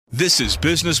This is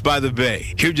Business by the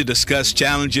Bay, here to discuss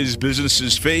challenges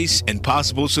businesses face and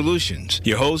possible solutions.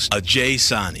 Your host, Ajay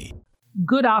Sani.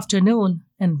 Good afternoon,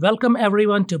 and welcome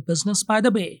everyone to Business by the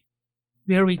Bay,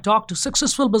 where we talk to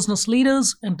successful business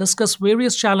leaders and discuss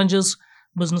various challenges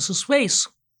businesses face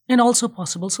and also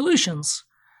possible solutions.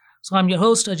 So I'm your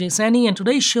host, Ajay Sani, and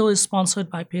today's show is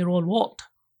sponsored by Payroll Vault.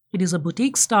 It is a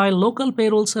boutique-style local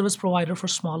payroll service provider for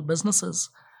small businesses.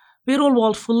 Payroll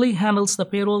Vault fully handles the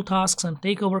payroll tasks and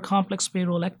take over complex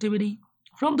payroll activity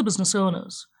from the business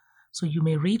owners. So you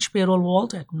may reach Payroll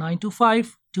Vault at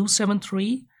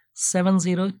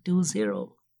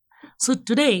 925-273-7020. So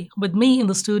today with me in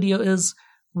the studio is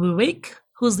Vivek,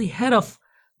 who's the head of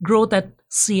growth at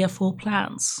CFO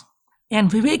Plans.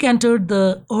 And Vivek entered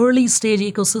the early stage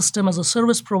ecosystem as a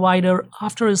service provider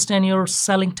after his tenure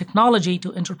selling technology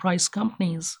to enterprise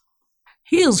companies.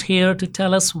 He is here to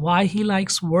tell us why he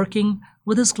likes working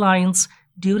with his clients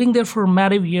during their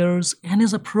formative years and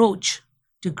his approach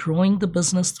to growing the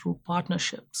business through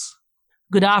partnerships.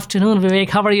 Good afternoon,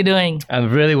 Vivek. How are you doing?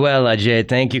 I'm really well, Ajay.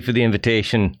 Thank you for the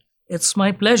invitation. It's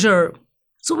my pleasure.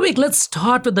 So, Vivek, let's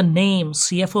start with the name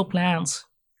CFO Plans.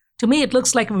 To me, it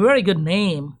looks like a very good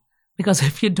name because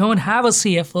if you don't have a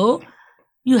CFO,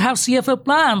 you have CFO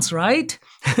Plans, right?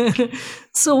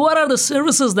 So, what are the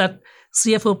services that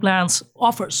CFO Plans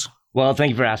offers? Well,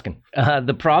 thank you for asking.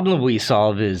 The problem we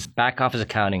solve is back office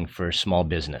accounting for small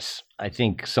business. I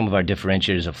think some of our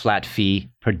differentiators are flat fee,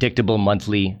 predictable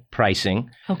monthly pricing.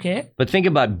 Okay. But think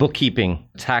about bookkeeping,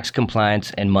 tax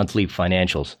compliance, and monthly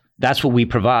financials. That's what we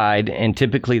provide, and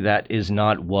typically that is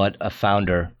not what a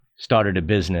founder started a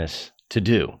business to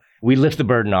do. We lift the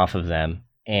burden off of them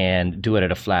and do it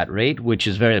at a flat rate, which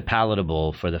is very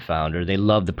palatable for the founder. They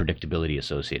love the predictability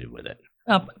associated with it.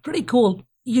 Pretty cool.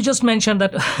 You just mentioned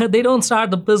that they don't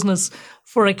start the business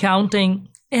for accounting,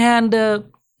 and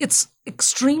it's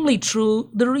extremely true.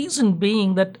 The reason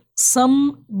being that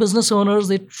some business owners,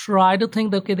 they try to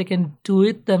think that, okay, they can do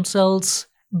it themselves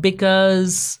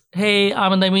because, hey,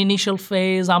 I'm in the initial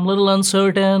phase, I'm a little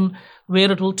uncertain where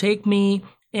it will take me,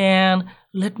 and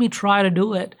let me try to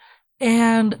do it.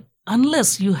 And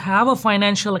unless you have a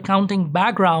financial accounting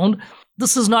background,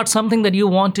 this is not something that you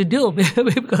want to do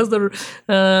because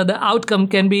the outcome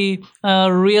can be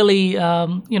really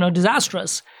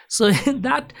disastrous. So in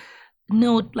that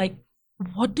note, like,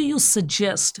 what do you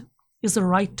suggest is the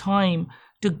right time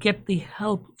to get the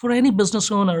help for any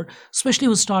business owner, especially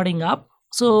who's starting up?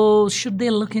 So should they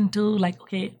look into like,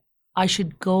 okay, I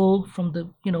should go from the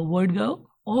word go,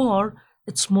 or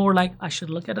it's more like I should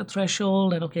look at a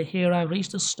threshold and okay, here I've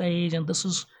reached this stage and this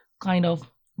is kind of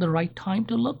the right time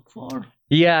to look for?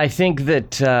 Yeah, I think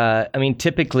that,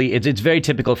 typically, it's very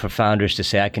typical for founders to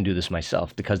say, I can do this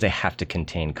myself because they have to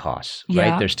contain costs,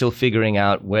 right? They're still figuring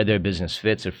out where their business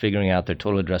fits. They're figuring out their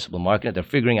total addressable market. They're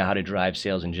figuring out how to drive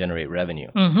sales and generate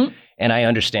revenue. Mm-hmm. And I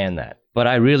understand that. But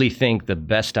I really think the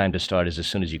best time to start is as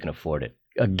soon as you can afford it.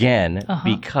 Again,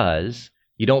 because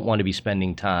you don't want to be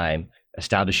spending time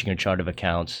establishing your chart of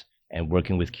accounts and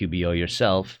working with QBO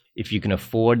yourself. If you can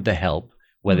afford the help,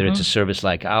 whether it's a service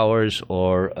like ours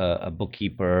or a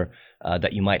bookkeeper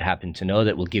that you might happen to know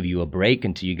that will give you a break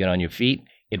until you get on your feet,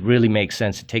 it really makes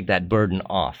sense to take that burden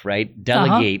off, right?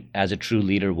 Delegate as a true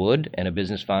leader would and a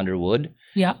business founder would.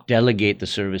 Yeah. Delegate the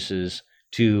services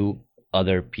to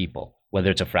other people, whether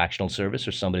it's a fractional service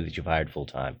or somebody that you've hired full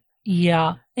time.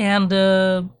 Yeah. And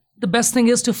the best thing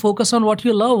is to focus on what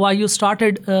you love, why you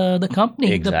started the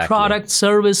company, the product,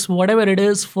 service, whatever it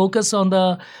is. Focus on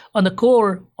the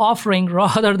core offering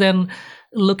rather than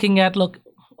looking at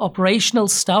operational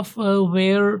stuff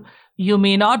where you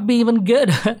may not be even good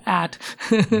at.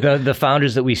 The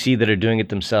founders that we see that are doing it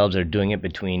themselves are doing it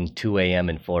between 2 a.m.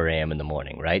 and 4 a.m. in the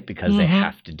morning, right? Because they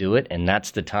have to do it, and that's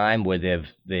the time where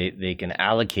they can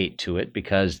allocate to it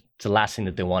because it's the last thing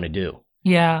that they want to do.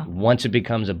 Yeah. Once it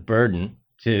becomes a burden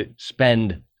to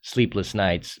spend sleepless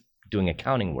nights doing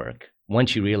accounting work,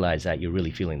 once you realize that, you're really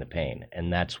feeling the pain.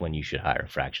 And that's when you should hire a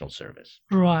fractional service.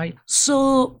 Right.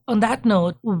 So on that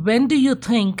note, when do you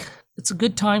think it's a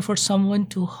good time for someone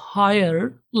to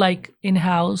hire, like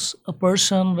in-house, a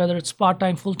person, whether it's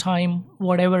part-time, full-time,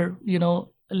 whatever,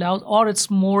 allows, or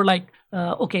it's more like,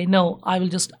 okay, no, I will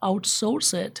just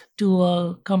outsource it to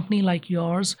a company like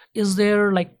yours. Is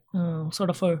there like sort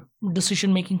of a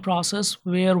decision-making process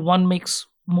where one makes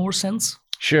more sense?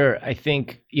 Sure. I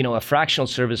think, a fractional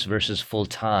service versus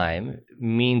full-time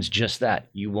means just that.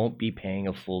 You won't be paying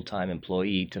a full-time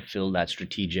employee to fill that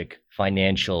strategic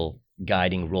financial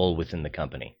guiding role within the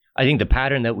company. I think the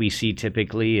pattern that we see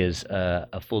typically is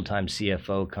a full-time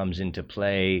CFO comes into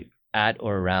play at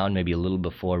or around maybe a little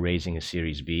before raising a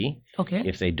Series B, okay,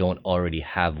 if they don't already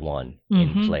have one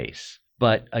in place.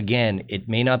 But again, it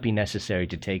may not be necessary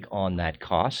to take on that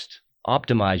cost.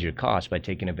 Optimize your cost by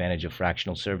taking advantage of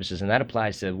fractional services. And that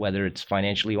applies to whether it's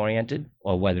financially oriented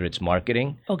or whether it's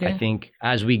marketing. Okay. I think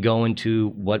as we go into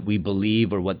what we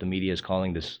believe or what the media is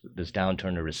calling this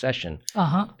downturn or recession,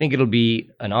 I think it'll be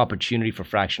an opportunity for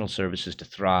fractional services to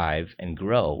thrive and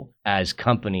grow as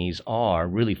companies are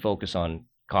really focused on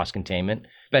cost containment,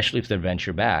 especially if they're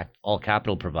venture backed. All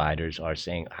capital providers are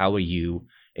saying, how are you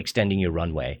extending your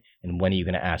runway? And when are you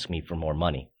going to ask me for more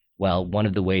money? Well, one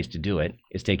of the ways to do it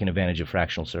is taking advantage of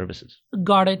fractional services.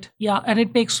 Got it. Yeah, and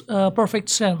it makes perfect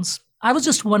sense. I was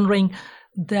just wondering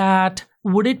that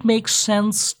would it make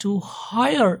sense to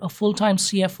hire a full-time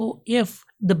CFO if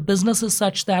the business is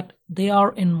such that they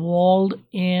are involved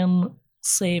in,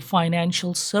 say,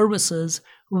 financial services,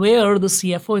 where the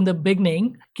CFO in the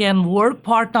beginning can work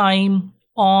part-time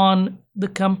on the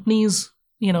company's,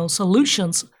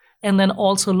 solutions, and then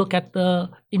also look at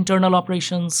the internal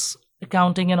operations,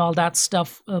 accounting and all that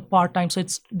stuff part-time. So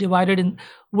it's divided in.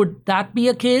 Would that be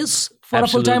a case for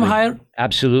Absolutely. a full-time hire?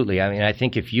 Absolutely. I mean, I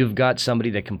think if you've got somebody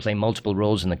that can play multiple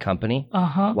roles in the company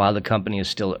while the company is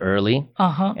still early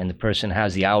and the person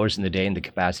has the hours in the day and the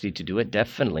capacity to do it,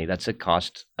 definitely that's a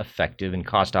cost-effective and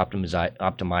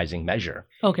cost-optimizing measure.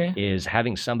 Okay. Is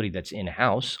having somebody that's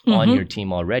in-house on your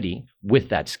team already with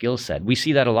that skill set. We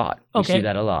see that a lot.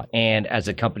 And as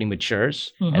a company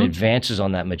matures and advances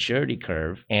on that maturity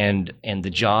curve and the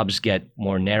jobs get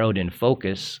more narrowed in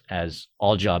focus, as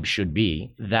all jobs should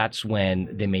be, that's when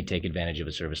they may take advantage of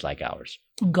a service like ours.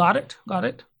 Got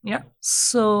it. Yeah.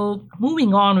 So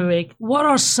moving on, Vivek, what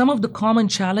are some of the common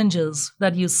challenges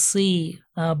that you see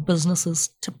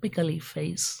businesses typically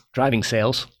face? Driving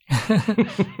sales.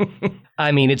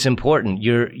 I mean, it's important.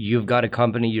 You've got a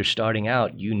company, you're starting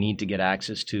out, you need to get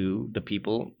access to the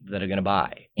people that are going to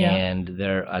buy. Yeah. And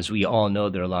there, as we all know,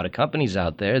 there are a lot of companies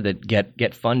out there that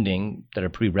get funding that are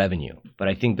pre-revenue. But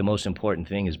I think the most important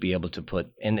thing is be able to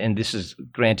put, and this is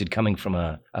granted coming from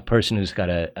a person who's got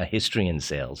a history in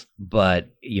sales, but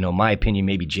my opinion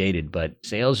may be jaded, but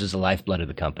sales is the lifeblood of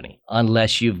the company.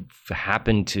 Unless you've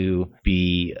happened to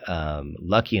be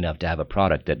lucky enough to have a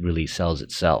product that really sells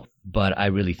itself. But I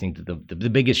really think that the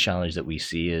biggest challenge that we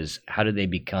see is how do they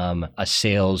become a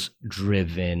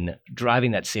sales-driven,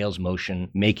 driving that sales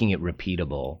motion, making it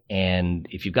repeatable. And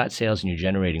if you've got sales and you're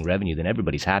generating revenue, then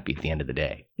everybody's happy at the end of the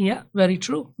day. Yeah, very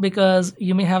true. Because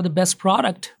you may have the best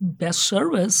product, best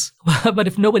service, but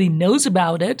if nobody knows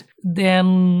about it,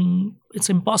 then it's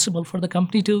impossible for the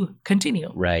company to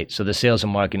continue. Right. So the sales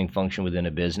and marketing function within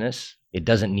a business, it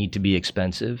doesn't need to be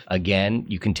expensive. Again,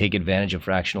 you can take advantage of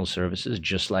fractional services,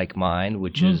 just like mine,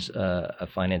 which is a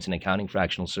finance and accounting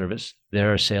fractional service.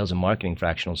 There are sales and marketing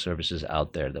fractional services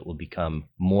out there that will become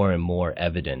more and more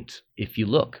evident if you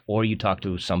look or you talk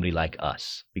to somebody like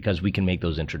us, because we can make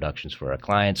those introductions for our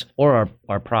clients or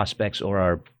our prospects or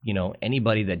our,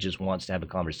 anybody that just wants to have a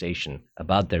conversation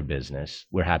about their business.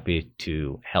 We're happy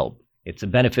to help. It's a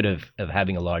benefit of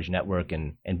having a large network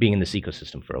and being in this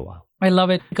ecosystem for a while. I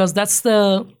love it because that's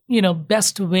the,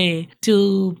 best way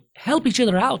to help each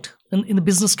other out in the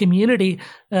business community.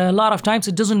 A lot of times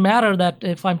it doesn't matter that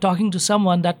if I'm talking to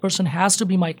someone, that person has to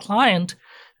be my client.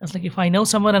 It's like if I know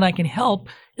someone and I can help,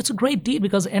 it's a great deal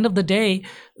because at the end of the day,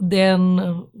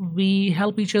 then we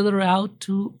help each other out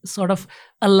to sort of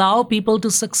allow people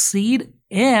to succeed,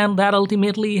 and that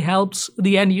ultimately helps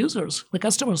the end users, the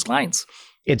customers, clients.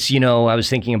 It's, I was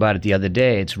thinking about it the other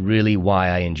day. It's really why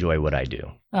I enjoy what I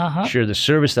do. Sure, the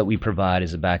service that we provide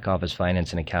is a back office finance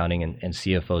and accounting and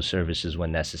CFO services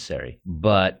when necessary.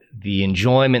 But the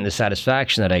enjoyment, the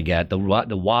satisfaction that I get, the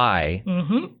why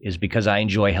is because I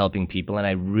enjoy helping people and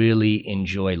I really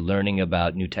enjoy learning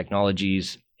about new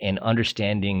technologies and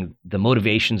understanding the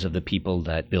motivations of the people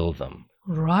that build them.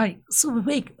 Right. So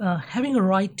Vivek, having a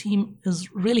right team is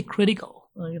really critical,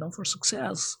 for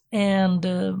success.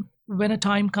 And when a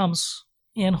time comes,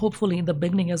 and hopefully in the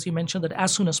beginning, as you mentioned, that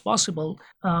as soon as possible,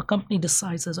 a company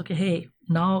decides as, okay, hey,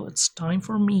 now it's time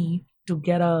for me to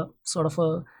get a sort of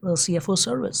a CFO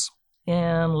service.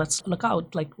 And let's look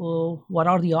out, like, well, what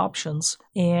are the options?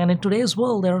 And in today's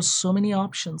world, there are so many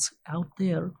options out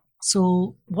there.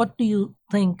 So what do you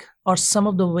think are some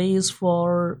of the ways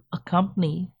for a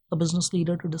company, a business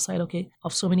leader to decide, okay,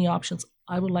 of so many options,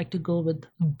 I would like to go with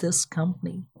this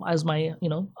company as my,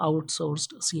 outsourced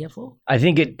CFO? I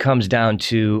think it comes down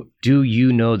to, do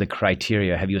you know the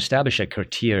criteria? Have you established a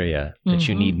criteria that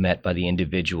you need met by the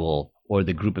individual or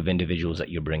the group of individuals that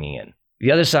you're bringing in?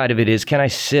 The other side of it is, can I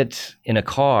sit in a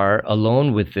car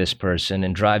alone with this person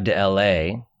and drive to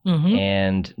LA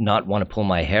and not want to pull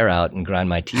my hair out and grind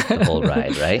my teeth the whole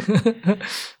ride, right?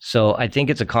 So I think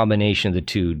it's a combination of the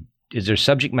two. Is there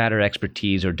subject matter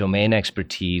expertise or domain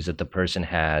expertise that the person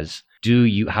has?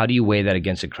 How do you weigh that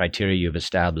against the criteria you've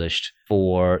established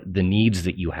for the needs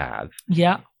that you have?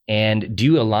 Yeah. And do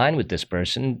you align with this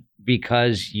person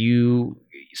because you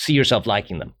see yourself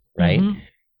liking them, right?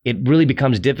 It really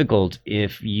becomes difficult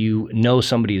if you know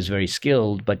somebody is very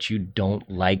skilled, but you don't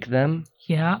like them.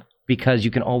 Yeah. Because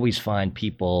you can always find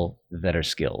people that are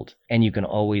skilled and you can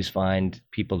always find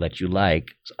people that you like.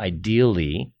 So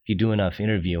ideally, if you do enough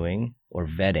interviewing or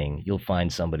vetting, you'll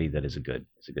find somebody that is a good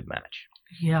match.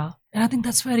 Yeah. And I think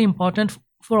that's very important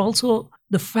for also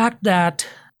the fact that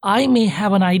I may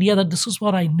have an idea that this is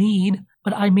what I need,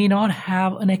 but I may not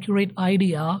have an accurate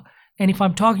idea. And if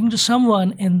I'm talking to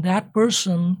someone and that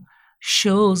person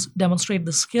demonstrate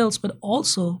the skills, but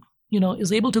also,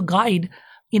 is able to guide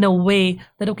in a way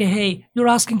that, okay, hey, you're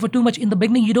asking for too much in the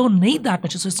beginning. You don't need that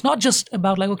much. So it's not just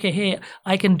about like, okay, hey,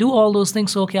 I can do all those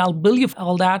things. So, okay, I'll bill you for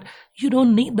all that. You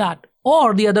don't need that.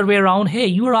 Or the other way around, hey,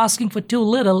 you are asking for too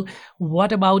little.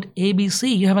 What about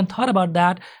ABC? You haven't thought about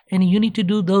that. And you need to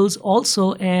do those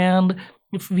also. And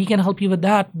if we can help you with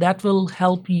that, that will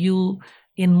help you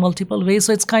in multiple ways.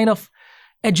 So it's kind of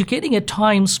educating at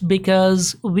times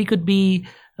because we could be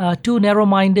too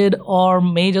narrow-minded or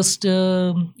may just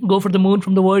go for the moon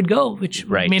from the word go, which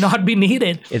may not be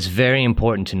needed. It's very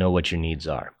important to know what your needs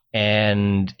are.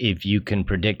 And if you can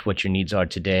predict what your needs are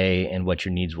today and what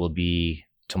your needs will be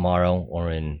tomorrow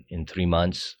or in 3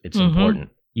 months, it's important.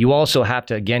 You also have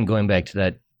to, again, going back to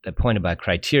that point about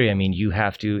criteria, I mean, you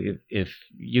have to, if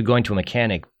you're going to a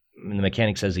mechanic and the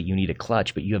mechanic says that you need a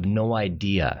clutch, but you have no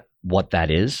idea what that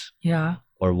is. Yeah.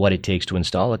 Or what it takes to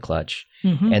install a clutch.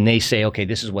 And they say, okay,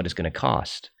 this is what it's going to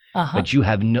cost. But you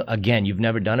have you've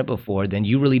never done it before, then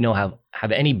you really don't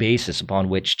have any basis upon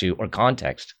which to, or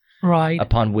context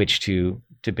upon which to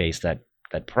base that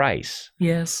price.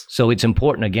 Yes. So it's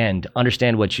important, again, to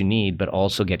understand what you need, but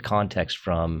also get context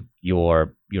from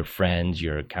your friends,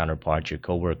 your counterparts, your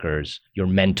coworkers, your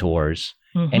mentors,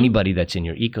 anybody that's in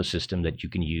your ecosystem that you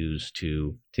can use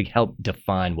to help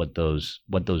define what those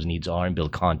needs are and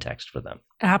build context for them.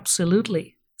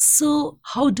 Absolutely. So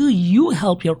how do you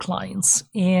help your clients?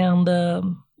 And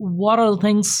what are the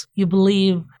things you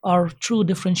believe are true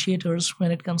differentiators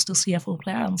when it comes to CFO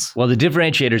plans? Well, the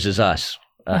differentiators is us.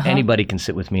 Anybody can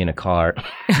sit with me in a car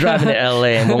driving to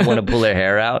LA and won't want to pull their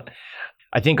hair out.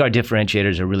 I think our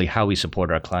differentiators are really how we support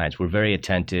our clients. We're very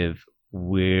attentive.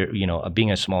 We're,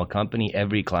 being a small company,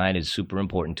 every client is super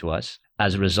important to us.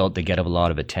 As a result, they get a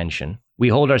lot of attention. We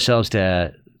hold ourselves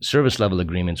to service level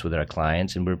agreements with our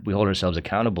clients, and we hold ourselves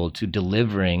accountable to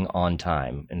delivering on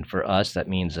time. And for us, that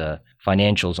means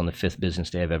financials on the 5th business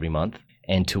day of every month.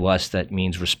 And to us, that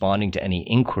means responding to any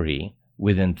inquiry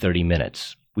within 30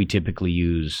 minutes. We typically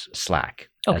use Slack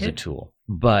as a tool.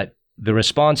 But the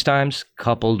response times,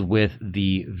 coupled with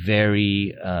the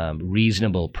very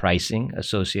reasonable pricing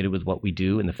associated with what we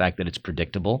do and the fact that it's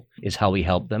predictable, is how we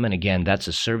help them. And again, that's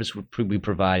a service we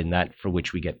provide and that for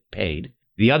which we get paid.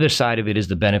 The other side of it is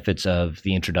the benefits of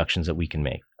the introductions that we can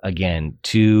make, again,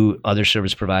 to other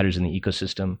service providers in the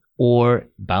ecosystem or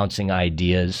bouncing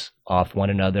ideas off one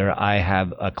another. I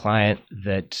have a client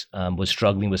that was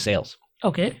struggling with sales.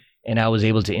 Okay. And I was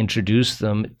able to introduce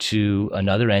them to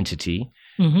another entity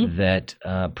that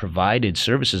provided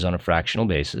services on a fractional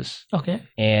basis. Okay.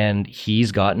 And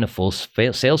he's gotten a full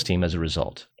sales team as a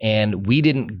result. And we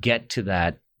didn't get to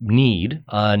that need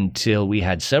until we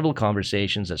had several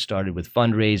conversations that started with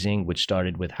fundraising, which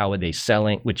started with how are they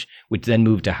selling, which then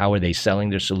moved to how are they selling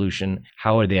their solution,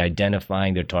 how are they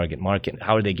identifying their target market,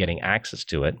 how are they getting access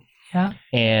to it. Yeah.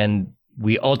 And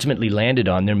we ultimately landed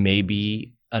on there may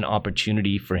be an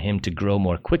opportunity for him to grow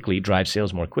more quickly, drive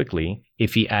sales more quickly,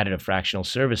 if he added a fractional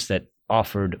service that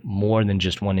offered more than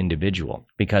just one individual,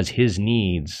 because his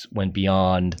needs went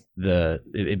beyond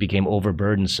it became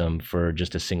overburdensome for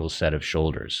just a single set of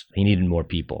shoulders. He needed more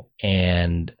people.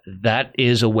 And that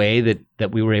is a way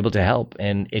that we were able to help.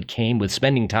 And it came with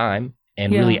spending time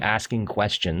and really asking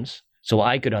questions so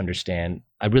I could understand,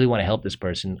 I really want to help this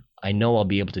person. I know I'll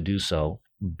be able to do so,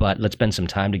 but let's spend some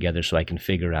time together so I can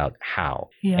figure out how,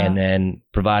 and then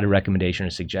provide a recommendation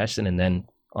or suggestion, and then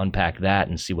unpack that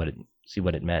and see what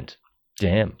it meant to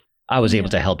him. I was able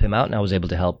to help him out, and I was able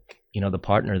to help, the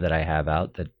partner that I have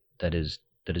out that is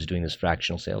doing this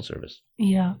fractional sales service.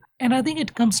 Yeah. And I think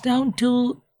it comes down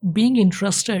to being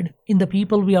interested in the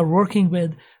people we are working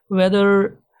with,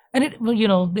 whether, and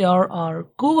they are our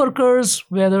coworkers,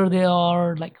 whether they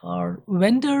are like our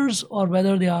vendors or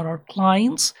whether they are our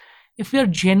clients. if we are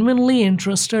genuinely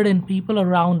interested in people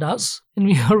around us and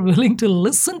we are willing to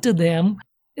listen to them,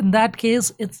 in that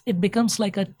case, it becomes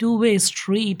like a two-way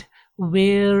street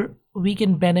where we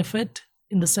can benefit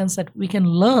in the sense that we can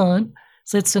learn.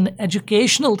 So it's an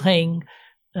educational thing,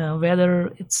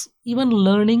 whether it's even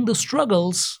learning the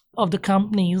struggles of the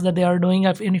companies that they are doing.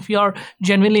 And if you are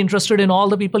genuinely interested in all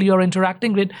the people you are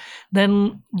interacting with,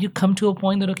 then you come to a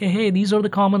point that, okay, hey, these are the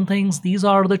common things. These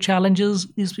are the challenges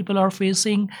these people are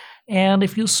facing. And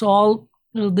if you solve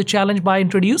the challenge by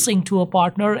introducing to a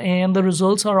partner and the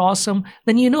results are awesome,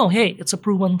 then hey, it's a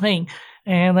proven thing.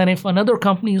 And then if another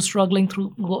company is struggling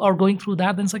through or going through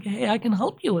that, then it's like, hey, I can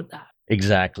help you with that.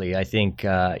 Exactly. I think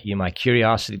my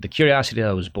curiosity, the curiosity that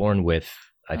I was born with,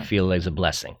 I feel is a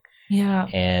blessing. Yeah.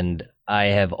 And I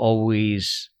have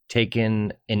always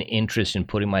taken an interest in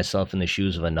putting myself in the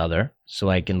shoes of another so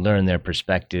I can learn their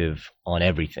perspective on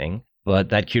everything. But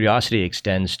that curiosity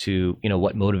extends to,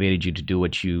 what motivated you to do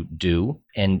what you do,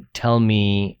 and tell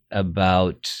me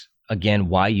about, again,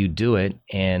 why you do it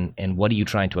and what are you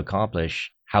trying to accomplish?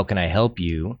 How can I help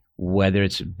you? Whether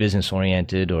it's business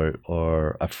oriented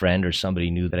or a friend or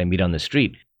somebody new that I meet on the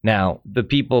street. Now,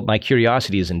 my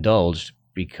curiosity is indulged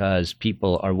because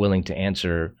people are willing to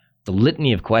answer the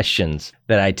litany of questions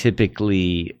that I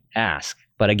typically ask.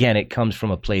 But again, it comes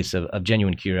from a place of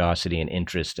genuine curiosity and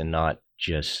interest and not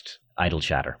just idle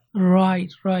chatter.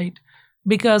 Right.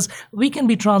 Because we can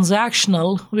be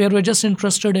transactional where we're just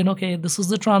interested in, okay, this is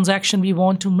the transaction we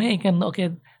want to make. And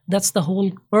okay, that's the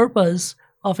whole purpose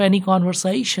of any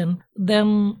conversation.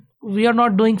 Then we are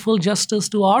not doing full justice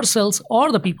to ourselves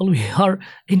or the people we are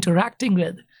interacting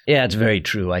with. Yeah, it's very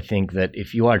true. I think that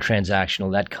if you are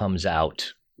transactional, that comes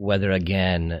out, whether,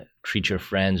 again, treat your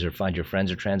friends or find your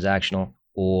friends are transactional,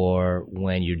 or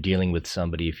when you're dealing with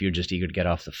somebody, if you're just eager to get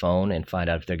off the phone and find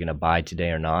out if they're going to buy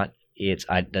today or not,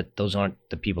 those aren't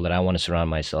the people that I want to surround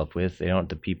myself with. They aren't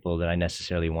the people that I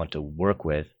necessarily want to work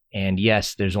with. And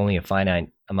yes, there's only a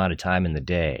finite amount of time in the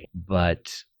day,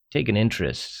 but take an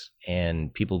interest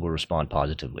and people will respond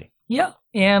positively. Yeah.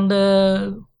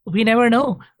 And we never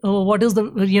know what is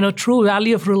the true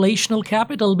value of relational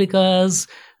capital, because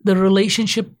the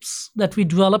relationships that we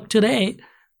develop today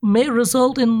may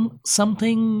result in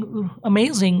something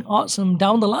amazing, awesome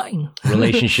down the line.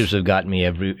 Relationships have gotten me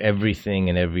everything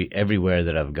and everywhere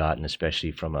that I've gotten,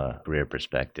 especially from a career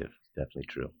perspective. Definitely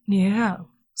true. Yeah.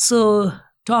 So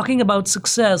talking about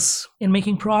success in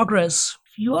making progress,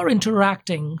 if you are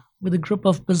interacting with a group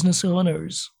of business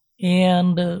owners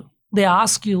and they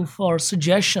ask you for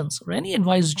suggestions or any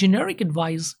advice, generic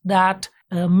advice that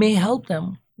may help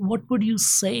them, what would you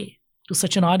say to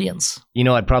such an audience?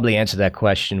 I'd probably answer that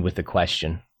question with a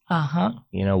question. Uh-huh.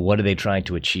 What are they trying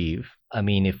to achieve? I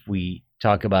mean, if we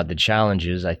talk about the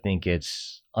challenges, I think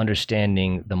it's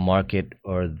understanding the market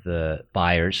or the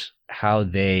buyers, how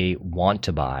they want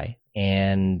to buy,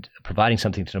 and providing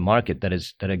something to the market that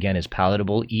again is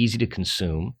palatable, easy to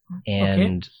consume,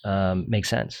 and makes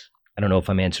sense. I don't know if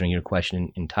I'm answering your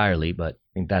question entirely, but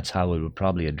I think that's how we would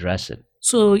probably address it.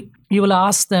 So you will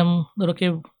ask them that,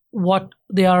 okay, what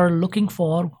they are looking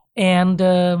for, and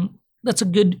that's a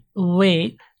good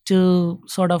way to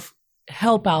sort of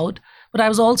help out. But I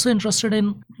was also interested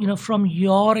in, from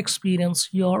your experience,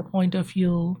 your point of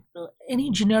view, any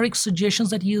generic suggestions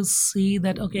that you see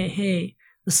that, okay, hey,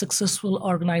 the successful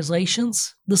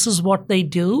organizations, this is what they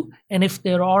do. And if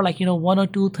there are one or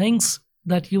two things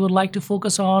that you would like to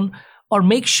focus on or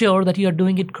make sure that you are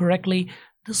doing it correctly,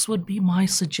 this would be my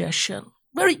suggestion.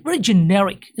 Very, very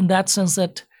generic in that sense,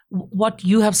 that what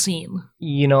you have seen.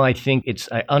 I think it's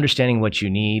understanding what you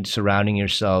need, surrounding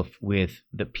yourself with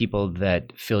the people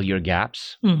that fill your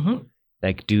gaps,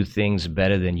 that do things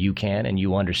better than you can, and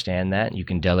you understand that, and you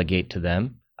can delegate to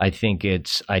them. I think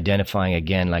it's identifying,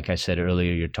 again, like I said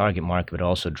earlier, your target market, but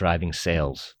also driving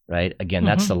sales, right? Again,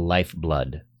 that's the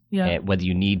lifeblood. Yeah. And whether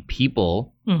you need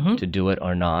people to do it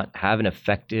or not, have an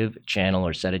effective channel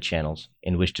or set of channels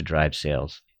in which to drive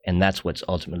sales. And that's what's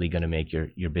ultimately going to make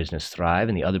your business thrive.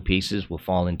 And the other pieces will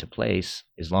fall into place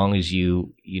as long as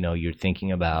you're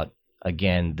thinking about,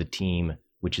 again, the team,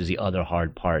 which is the other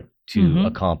hard part to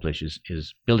accomplish,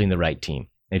 is building the right team.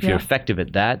 If you're effective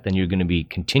at that, then you're going to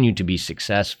continue to be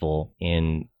successful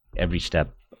in every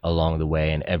step along the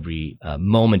way and every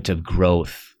moment of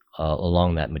growth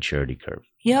along that maturity curve.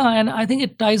 Yeah, and I think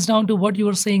it ties down to what you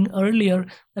were saying earlier,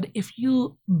 that if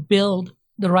you build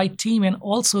the right team and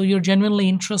also you're genuinely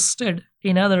interested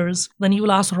in others, then you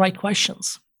will ask the right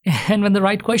questions. And when the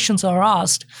right questions are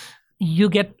asked, you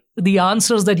get the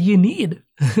answers that you need.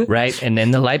 Right. And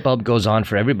then the light bulb goes on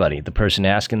for everybody, the person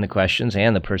asking the questions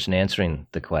and the person answering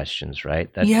the questions, right?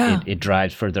 It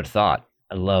drives further thought.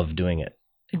 I love doing it.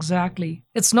 Exactly.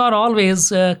 It's not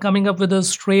always coming up with a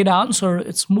straight answer.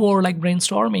 It's more like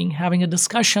brainstorming, having a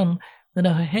discussion. Then,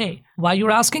 hey, why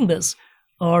you're asking this,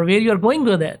 or where you're going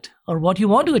with it, or what you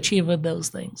want to achieve with those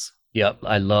things. Yep.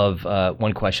 I love,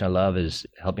 one question I love is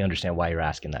help me understand why you're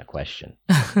asking that question.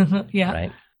 Yeah.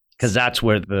 Right? Because that's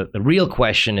where the real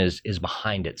question is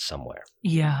behind it somewhere.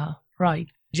 Yeah, right.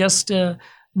 Just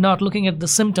not looking at the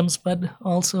symptoms, but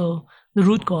also the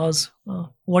root cause,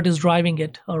 what is driving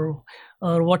it, or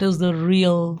what is the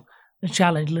real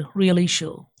challenge, the real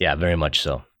issue. Yeah, very much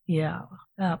so. Yeah.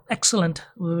 Excellent,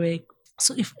 Vivek.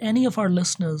 So if any of our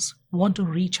listeners want to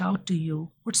reach out to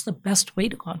you, what's the best way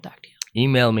to contact you?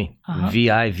 Email me,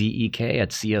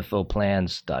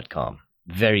 vivek@cfoplans.com.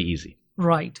 Very easy.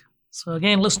 Right. So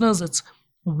again, listeners, it's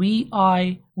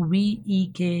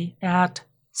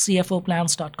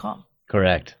vivek@cfoplans.com.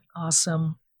 Correct.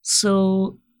 Awesome.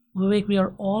 So Vivek, we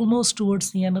are almost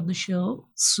towards the end of the show.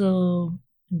 So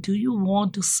do you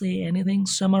want to say anything,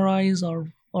 summarize,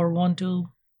 or want to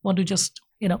just,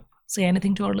 say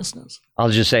anything to our listeners? I'll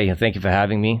just say thank you for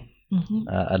having me. Mm-hmm.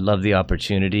 I love the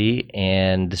opportunity,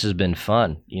 and this has been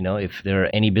fun. If there are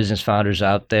any business founders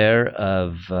out there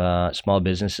of small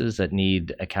businesses that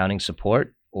need accounting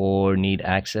support or need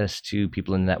access to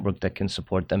people in the network that can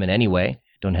support them in any way,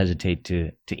 don't hesitate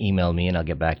to email me and I'll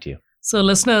get back to you. So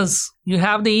listeners, you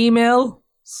have the email.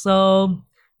 So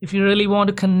if you really want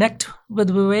to connect with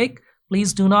Vivek,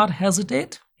 please do not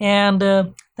hesitate. And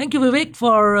thank you, Vivek,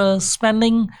 for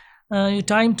spending your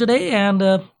time today. And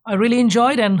I really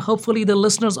enjoyed, and hopefully the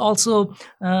listeners also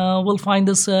will find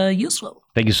this useful.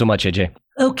 Thank you so much, AJ.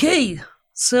 Okay.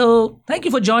 So thank you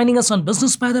for joining us on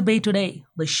Business by the Bay today.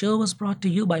 The show was brought to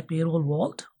you by Payroll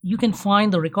Vault. You can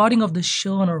find the recording of this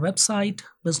show on our website,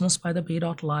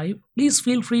 businessbythebay.live. Please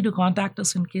feel free to contact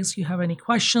us in case you have any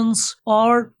questions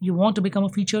or you want to become a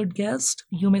featured guest.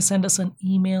 You may send us an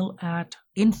email at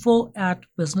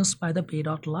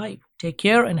info@businessbythebay.live. Take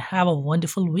care and have a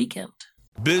wonderful weekend.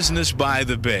 Business by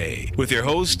the Bay with your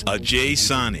host, Ajay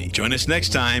Sani. Join us next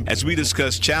time as we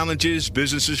discuss challenges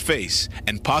businesses face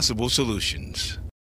and possible solutions.